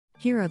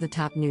Here are the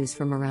top news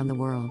from around the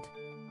world.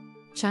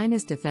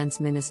 China's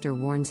defense minister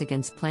warns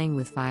against playing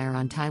with fire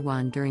on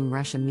Taiwan during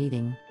Russia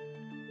meeting.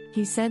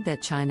 He said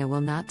that China will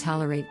not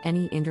tolerate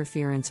any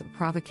interference or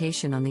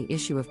provocation on the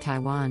issue of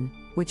Taiwan,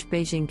 which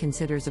Beijing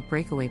considers a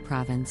breakaway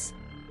province.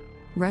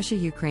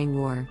 Russia-Ukraine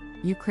war.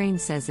 Ukraine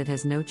says it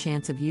has no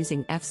chance of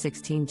using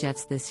F-16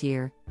 jets this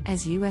year,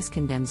 as U.S.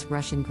 condemns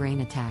Russian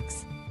grain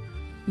attacks.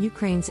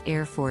 Ukraine's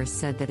Air Force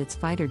said that its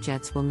fighter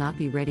jets will not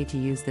be ready to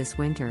use this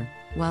winter,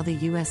 while the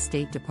U.S.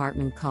 State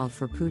Department called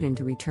for Putin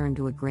to return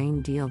to a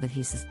grain deal that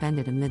he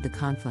suspended amid the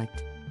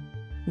conflict.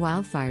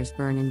 Wildfires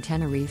burn in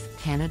Tenerife,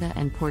 Canada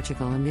and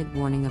Portugal amid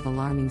warning of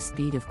alarming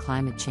speed of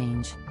climate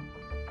change.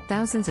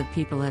 Thousands of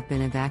people have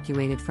been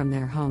evacuated from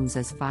their homes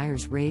as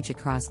fires rage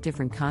across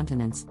different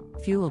continents,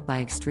 fueled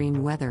by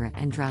extreme weather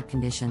and drought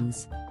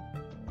conditions.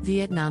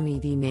 Vietnam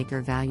EV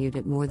maker valued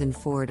at more than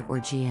Ford or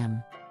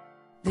GM.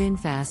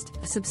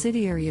 VinFast, a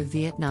subsidiary of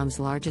Vietnam's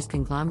largest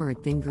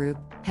conglomerate Vingroup,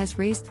 has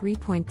raised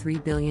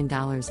 $3.3 billion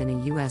in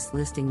a U.S.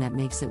 listing that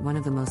makes it one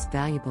of the most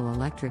valuable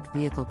electric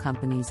vehicle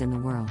companies in the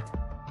world.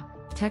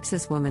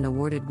 Texas woman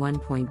awarded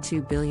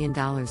 $1.2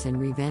 billion in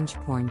revenge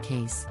porn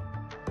case.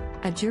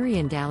 A jury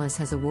in Dallas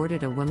has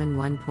awarded a woman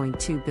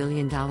 $1.2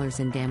 billion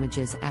in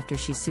damages after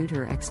she sued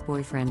her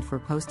ex-boyfriend for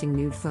posting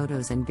nude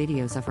photos and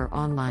videos of her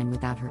online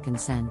without her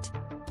consent.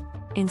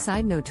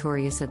 Inside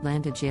notorious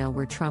Atlanta jail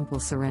where Trump will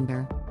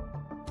surrender.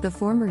 The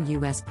former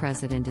U.S.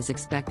 president is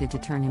expected to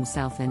turn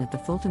himself in at the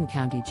Fulton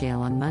County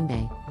Jail on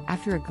Monday,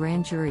 after a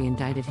grand jury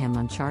indicted him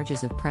on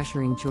charges of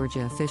pressuring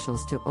Georgia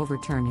officials to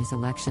overturn his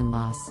election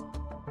loss.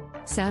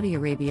 Saudi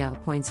Arabia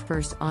appoints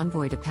first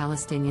envoy to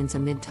Palestinians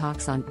amid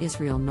talks on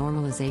Israel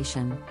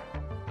normalization.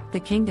 The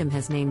kingdom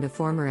has named a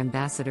former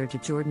ambassador to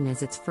Jordan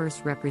as its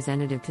first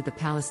representative to the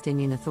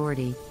Palestinian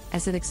Authority,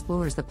 as it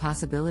explores the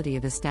possibility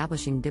of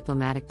establishing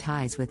diplomatic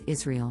ties with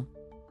Israel.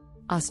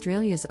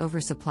 Australia's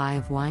oversupply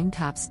of wine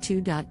tops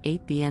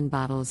 2.8 billion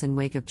bottles in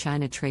wake of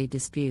China trade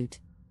dispute.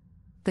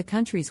 The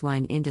country's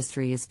wine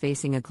industry is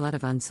facing a glut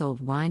of unsold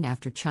wine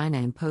after China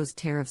imposed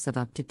tariffs of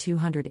up to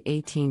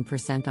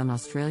 218% on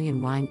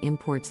Australian wine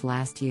imports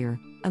last year,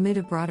 amid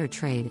a broader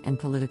trade and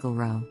political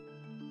row.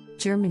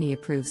 Germany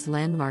approves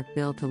landmark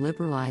bill to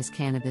liberalize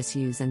cannabis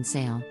use and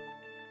sale.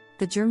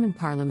 The German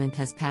parliament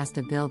has passed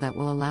a bill that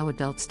will allow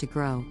adults to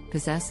grow,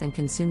 possess and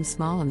consume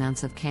small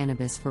amounts of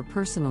cannabis for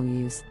personal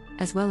use,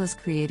 as well as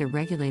create a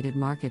regulated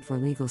market for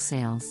legal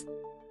sales.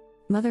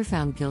 Mother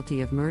found guilty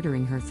of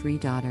murdering her 3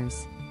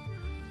 daughters.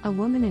 A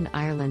woman in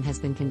Ireland has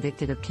been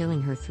convicted of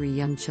killing her 3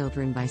 young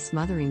children by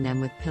smothering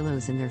them with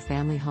pillows in their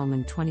family home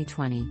in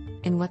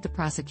 2020, in what the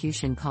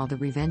prosecution called a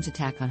revenge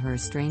attack on her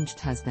estranged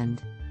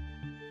husband.